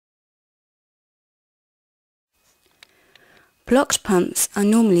Blocked pumps are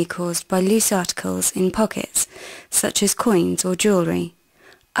normally caused by loose articles in pockets, such as coins or jewellery.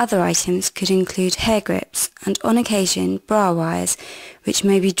 Other items could include hair grips and, on occasion, bra wires, which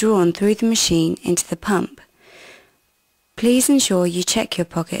may be drawn through the machine into the pump. Please ensure you check your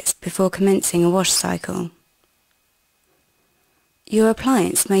pockets before commencing a wash cycle. Your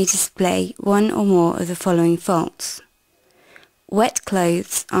appliance may display one or more of the following faults: wet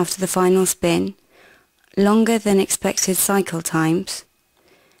clothes after the final spin, longer than expected cycle times,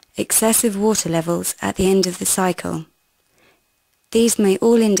 excessive water levels at the end of the cycle. These may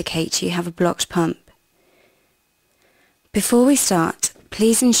all indicate you have a blocked pump. Before we start,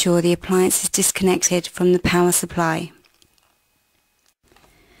 please ensure the appliance is disconnected from the power supply.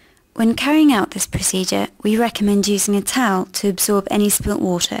 When carrying out this procedure, we recommend using a towel to absorb any spilt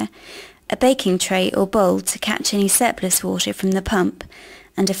water, a baking tray or bowl to catch any surplus water from the pump,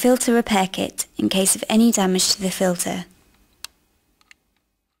 and a filter repair kit in case of any damage to the filter.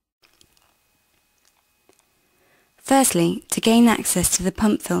 Firstly, to gain access to the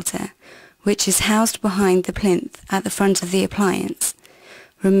pump filter, which is housed behind the plinth at the front of the appliance,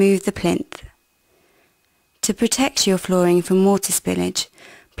 remove the plinth. To protect your flooring from water spillage,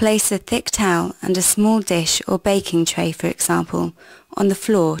 place a thick towel and a small dish or baking tray, for example, on the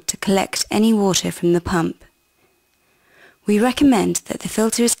floor to collect any water from the pump. We recommend that the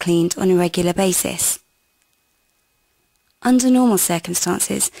filter is cleaned on a regular basis. Under normal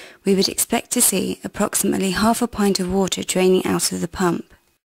circumstances, we would expect to see approximately half a pint of water draining out of the pump.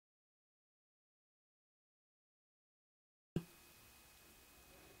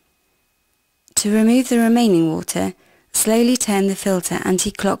 To remove the remaining water, slowly turn the filter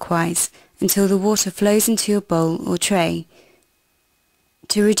anti-clockwise until the water flows into your bowl or tray.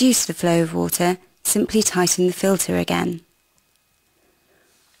 To reduce the flow of water, simply tighten the filter again.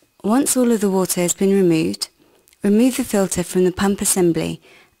 Once all of the water has been removed, remove the filter from the pump assembly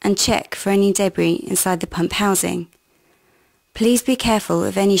and check for any debris inside the pump housing. Please be careful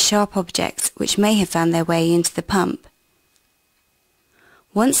of any sharp objects which may have found their way into the pump.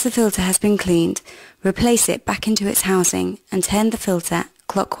 Once the filter has been cleaned, replace it back into its housing and turn the filter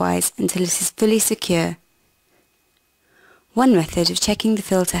clockwise until it is fully secure. One method of checking the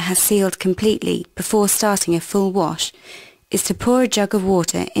filter has sealed completely before starting a full wash is to pour a jug of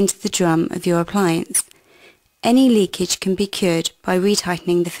water into the drum of your appliance. Any leakage can be cured by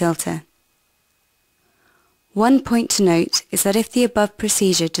retightening the filter. One point to note is that if the above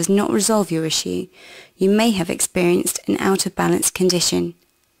procedure does not resolve your issue, you may have experienced an out of balance condition.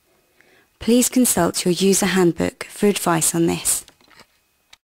 Please consult your user handbook for advice on this.